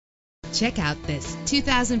Check out this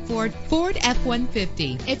 2004 Ford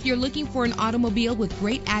F-150. If you're looking for an automobile with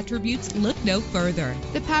great attributes, look no further.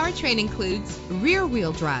 The powertrain includes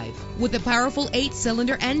rear-wheel drive with a powerful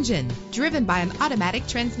 8-cylinder engine driven by an automatic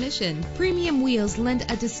transmission. Premium wheels lend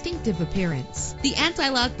a distinctive appearance. The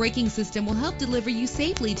anti-lock braking system will help deliver you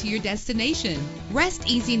safely to your destination. Rest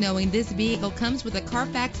easy knowing this vehicle comes with a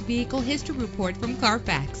Carfax Vehicle History Report from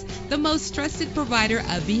Carfax, the most trusted provider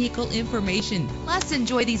of vehicle information. Plus,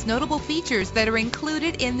 enjoy these notable features that are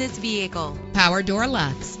included in this vehicle: power door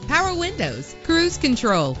locks, power windows, cruise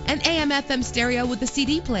control, an AM/FM stereo with a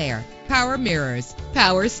CD player, power mirrors,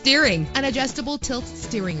 power steering, an adjustable tilt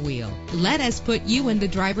steering wheel. Let us put you in the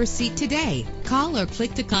driver's seat today. Call or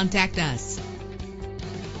click to contact us.